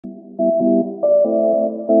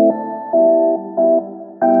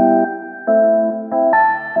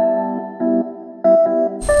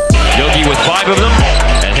Yogi with 5 of them,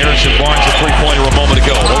 and Harrison Barnes a three-pointer a moment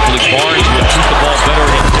ago. Hopefully Barnes will shoot the ball better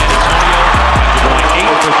against San Antonio after going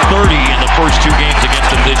 8 for 30 in the first 2 games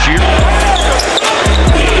against him this year.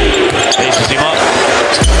 Faces him up.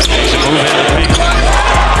 Makes a move into the paint.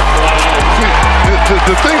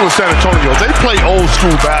 The thing with San Antonio, they play old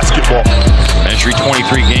school basketball. Measuring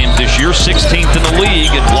 23 games this year, 16th in the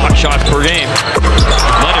league in block shots per game.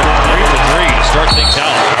 Leonard 3 for 3 to start things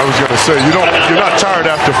out. I was going to say, you're not tired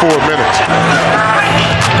after 4 minutes.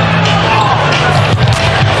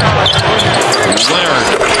 Leonard.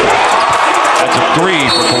 That's a 3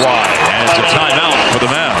 for Kawhi, and it's a timeout for the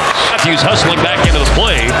Mavs. Matthews hustling back into the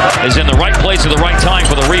play is in the right place at the right time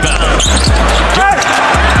for the rebound.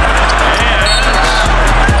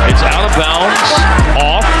 It's out of bounds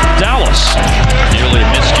off Dallas. Nearly a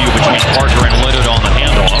miscue between Parker and Leonard on the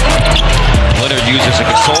handoff. Leonard uses a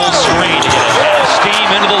Gasol screen to get a half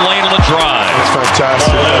steam into the lane on the drive. That's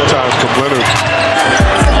fantastic. Sometimes from Leonard.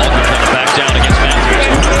 Aldridge coming back down against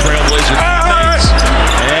Matthews. Trailblazer teammates.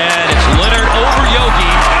 And it's Leonard over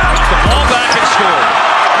Yogi. Puts the ball back and scored.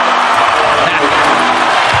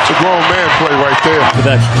 It's a grown man play right there. For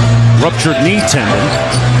that ruptured knee tendon.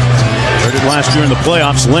 Heard it last year in the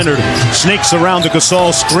playoffs. Leonard snakes around the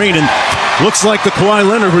Gasol screen and looks like the Kawhi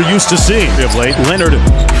Leonard we're used to seeing of late. Leonard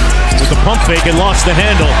with the pump fake and lost the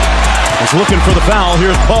handle. Was looking for the foul.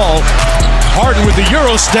 Here's Paul. Harden with the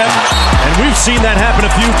Euro step. And we've seen that happen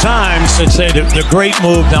a few times. I'd say the great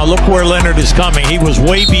move. Now look where Leonard is coming. He was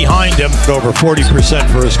way behind him. Over 40%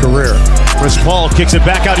 for his career. Chris Paul kicks it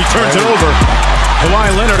back out. He turns it over.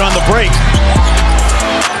 Kawhi Leonard on the break.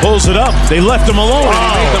 Pulls it up. They left him alone and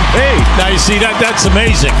he made them pay. Now you see that's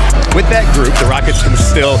amazing. With that group, the Rockets can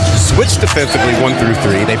still switch defensively 1 through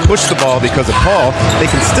 3. They push the ball because of Paul. They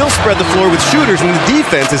can still spread the floor with shooters, and the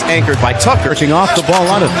defense is anchored by Tucker. Working off the ball, a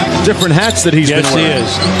lot of different hats that he's been wearing.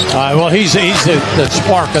 Yes, he is. Well, he's the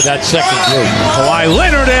spark of that second group. Kawhi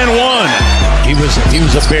Leonard and 1. He was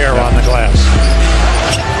a bear on the glass.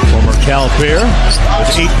 Former Cal Bear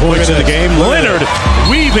with 8 points in the game. Leonard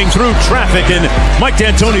weaving through traffic, and Mike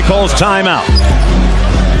D'Antoni calls timeout.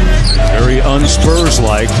 Very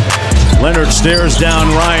un-Spurs-like. Leonard stares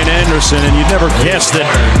down Ryan Anderson, and you'd never guess that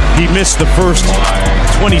he missed the first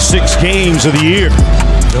 26 games of the year.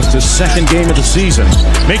 Just his second game of the season.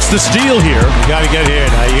 Makes the steal here. You got to get here.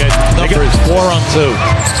 Now you got numbers 4 on 2.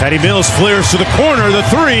 Patty Mills flares to the corner. The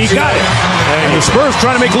 3. Got it. And the Spurs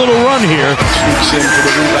trying to make a little run here. Shoots in for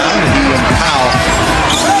the rebound, and he and Powell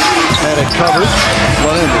had it covered.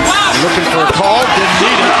 Looking for a call. Didn't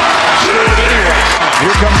need it. Scored anyway.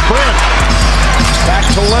 Here comes Brent. Back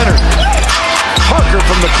to Leonard. Parker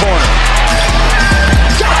from the corner.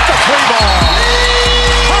 Got the 3 ball.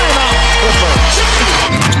 Timeout, Clippers.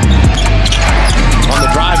 On the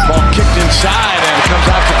drive, ball kicked inside, and it comes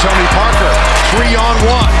out to Tony Parker. 3 on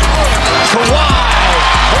 1. Kawhi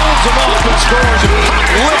holds him off and scores. And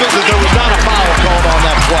livid that there was not a foul called on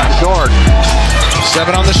that play. Guard.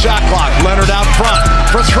 7 on the shot clock. Leonard out front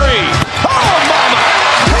for 3. Oh, mama!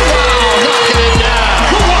 Wow, knocking it down.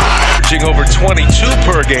 Over 22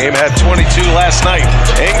 per game, had 22 last night.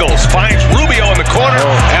 Ingles finds Rubio in the corner,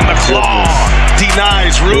 and the claw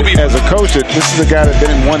denies Rubio. As a coach, this is a guy that's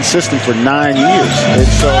been in one system for 9 years. And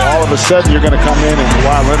so all of a sudden you're going to come in and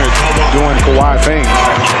Kawhi Leonard doing Kawhi things.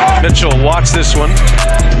 Mitchell, watch this one.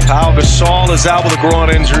 Pau Gasol is out with a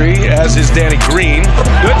groin injury, as is Danny Green.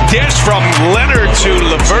 Good dish from Leonard to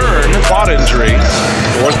Laverne. Quad injury.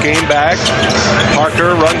 4th game back.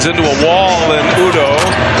 Parker runs into a wall, and Udo.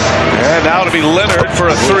 And now to be Leonard for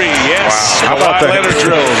a 3. Yes. Wow.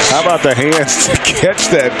 How about the hands to catch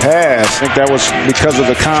that pass? I think that was because of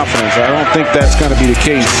the confidence. I don't think that's going to be the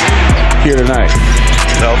case here tonight.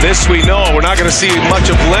 Now this we know. We're not going to see much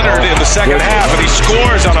of Leonard in the second half, and he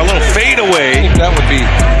scores on a little fadeaway. That would be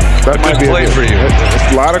a good play for you.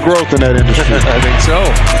 A lot of growth in that industry. I think so.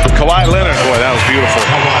 Kawhi Leonard, boy, that was beautiful.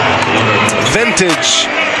 Vintage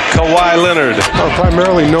Kawhi Leonard.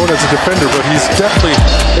 Primarily known as a defender, but he's definitely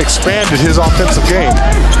expanded his offensive game.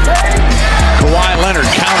 Kawhi Leonard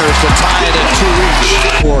counters to tie it at 2 each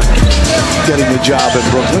for getting the job in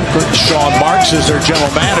Brooklyn. Sean Marks is their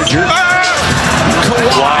general manager.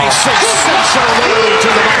 Kawhi sensational move to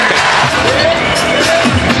the basket.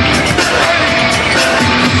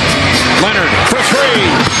 Leonard for 3.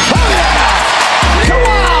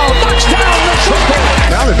 Kawhi knocks down the triple.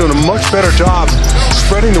 Now they're doing a much better job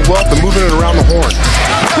spreading the wealth and moving it around the horn.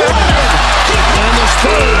 And the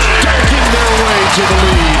Spurs dunking their way to the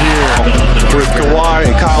lead here. With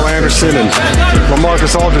Kawhi and Kyle Anderson and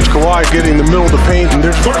LaMarcus Aldridge, Kawhi getting in the middle of the paint, and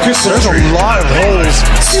there's a lot of holes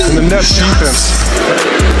in the Nets defense.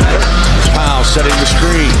 Powell setting the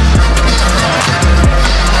screen.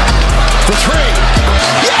 The three.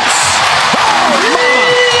 Yes!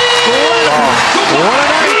 What a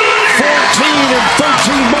night. 14 and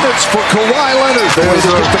 13 minutes for Kawhi Leonard. The way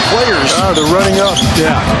to get the players. They're running up.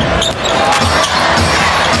 Yeah.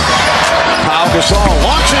 Pau Gasol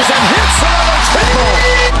launches and hits another triple.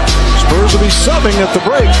 Spurs will be subbing at the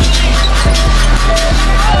break.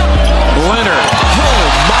 Leonard. Oh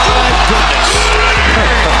my goodness.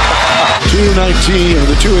 2:19 and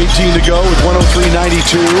the 2:18 to go with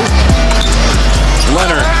 103.92.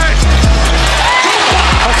 Leonard.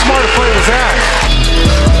 How smart a play was that?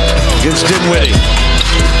 Against Dinwiddie.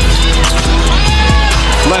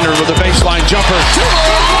 Leonard with a baseline jumper.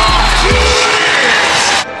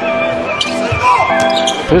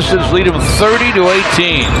 Pistons lead him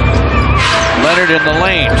 30-18. Leonard in the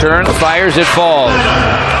lane, turns, fires, it falls.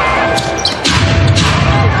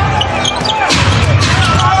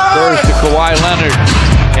 Throws to Kawhi Leonard,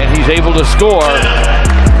 and he's able to score.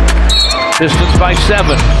 Pistons by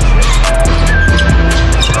 7.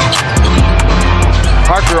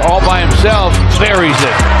 Parker all by himself buries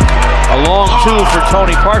it. A long two for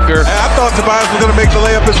Tony Parker. I thought Tobias was going to make the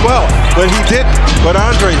layup as well, but he didn't. But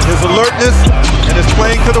Andre, his alertness and his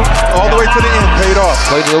playing all the way to the end paid off.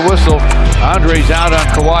 Play to the whistle. Andre's out on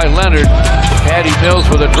Kawhi Leonard. Patty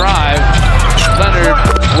Mills with a drive. Leonard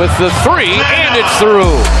with the three, and it's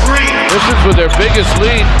through. This is with their biggest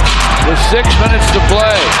lead with 6 minutes to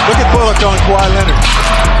play. Look at Bullock on Kawhi Leonard.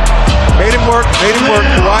 Made him work, made him work.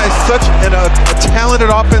 Kawhi is such a talented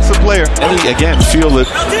offensive player. And again, feel that,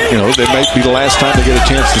 they might be the last time they get a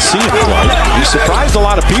chance to see him play. He surprised a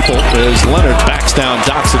lot of people as Leonard backs down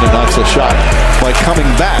Dotson and knocks a shot by coming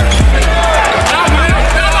back.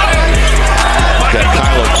 Got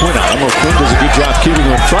Kyle O'Quinn on him. O'Quinn does a good job keeping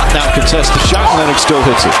him in front. Now contests the shot, and Leonard still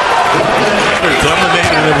hits it. They're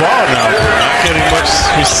dominating the ball now. Not getting much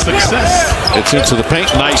success. It's into the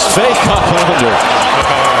paint. Nice fake up under.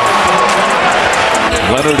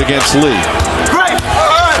 Leonard against Lee.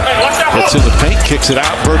 Gets in the paint, kicks it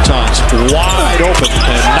out. Bertans wide open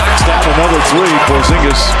and knocks down another three.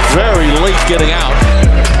 Porzingis very late getting out.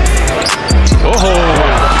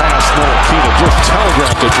 Pass Ntilikina just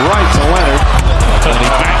telegraphed it right to Leonard, and he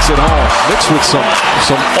backs it home. Mixed with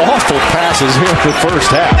some awful passes here in the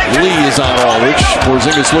first half. Lee is on Aldridge.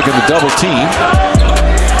 Porzingis looking to double team.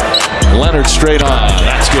 Leonard straight on.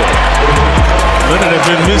 That's good. Leonard has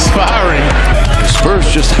been misfiring. The Spurs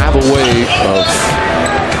just have a way of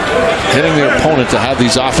getting their opponent to have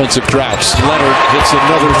these offensive droughts. Leonard hits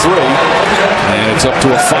another three, and it's up to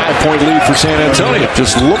a 5-point lead for San Antonio.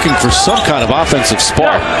 Just looking for some kind of offensive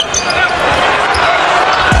spark.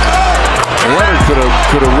 Leonard could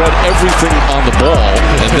have read everything on the ball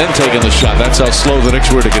and then taken the shot. That's how slow the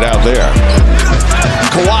Knicks were to get out there.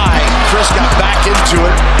 Kawhi, Chris got back into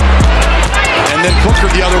it, and then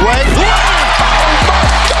Booker the other way. Oh my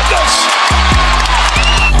goodness!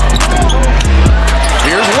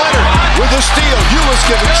 Here's Leonard with the steal. Ulis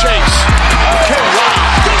giving chase. Okay,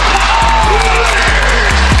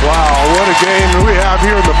 Wow, what a game we have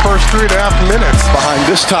here in the first 3.5 minutes. behind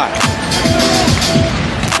this time.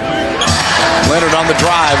 Leonard on the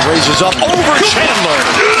drive, raises up over Chandler.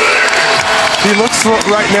 He looks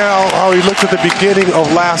right now how he looked at the beginning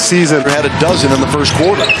of last season. Had a dozen in the first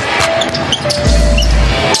quarter.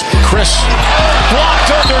 Chris blocked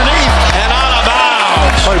underneath and out of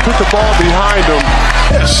bounds. Oh, he put the ball behind him.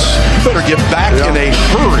 Yes, you better get back in a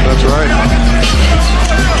hurry. That's right.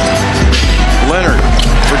 Leonard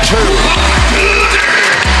for two.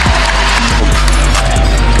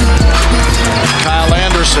 Kyle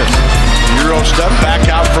Anderson, Euro step back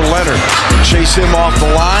out for Leonard. Chase him off the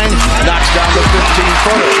line, knocks down the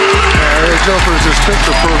 15-footer. His jumper is just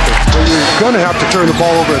picture perfect. But you're going to have to turn the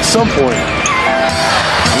ball over at some point.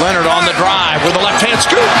 Leonard on the drive with a left-hand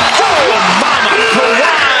scoop. Oh, mama! Kawhi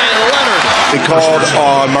Leonard. They called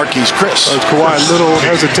on Marquise Chris. Kawhi, a little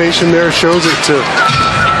hesitation there, shows it to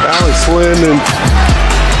Alex Lynn and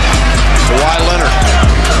Kawhi Leonard.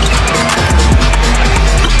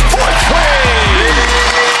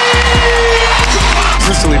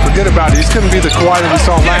 consistently forget about it. He's going to be the Kawhi that we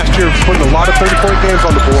saw last year, putting a lot of 30-point games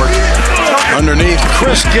on the board. Underneath,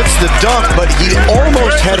 Chris gets the dunk, but he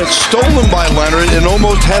almost had it stolen by Leonard and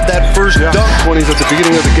almost had that first dunk when he's at the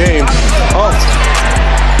beginning of the game. Oh.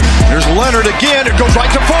 There's Leonard again. It goes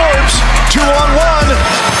right to Forbes. 2-on-1.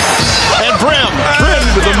 And Brim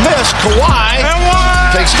with a miss. Kawhi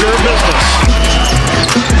takes care of business.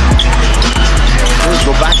 Spurs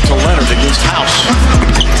go back to Leonard against House.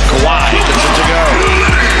 Kawhi gets it to go.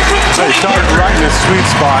 He started right in his sweet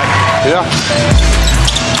spot. Yeah.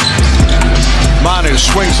 Manu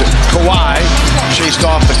swings it. Kawhi chased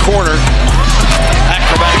off the corner.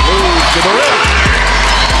 Acrobatic move to the rim.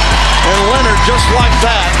 And Leonard just like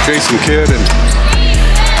that. Jason Kidd, and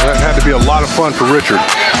that had to be a lot of fun for Richard.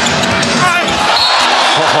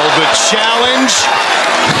 Oh, the challenge.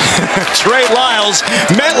 Trey Lyles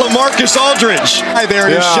met LaMarcus Aldridge. Yeah,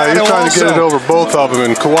 he's trying to get it over both of them,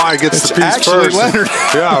 and Kawhi gets the piece first. Leonard.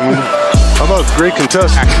 Yeah, how about a great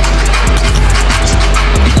contestant?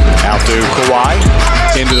 Out to Kawhi.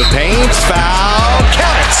 Into the paint. Foul.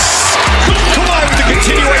 Counts. Kawhi with the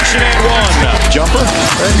continuation and one. Jumper.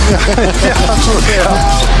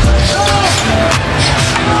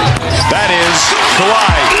 That is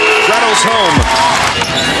Kawhi. Rattles home.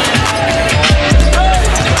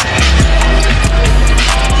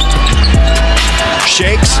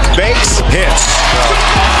 Shakes, bakes, hits.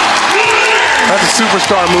 That's a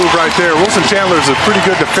superstar move right there. Wilson Chandler's a pretty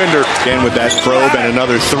good defender. Again with that probe and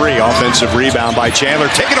another three. Offensive rebound by Chandler.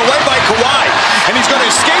 Taken away by Kawhi. And he's going to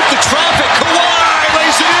escape the traffic. Kawhi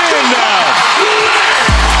lays it in now.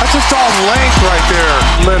 That's just all length right there.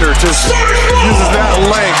 Leonard just uses that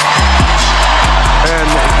length. And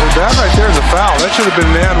that right there is a foul. That should have been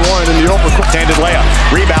an and one in the open court. Handed layup.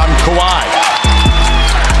 Rebound, Kawhi.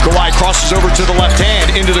 Kawhi crosses over to the left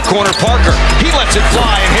hand into the corner. Parker. He lets it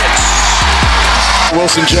fly and hits.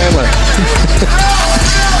 Wilson Chandler.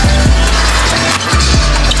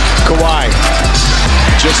 Kawhi.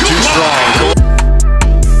 Just too strong.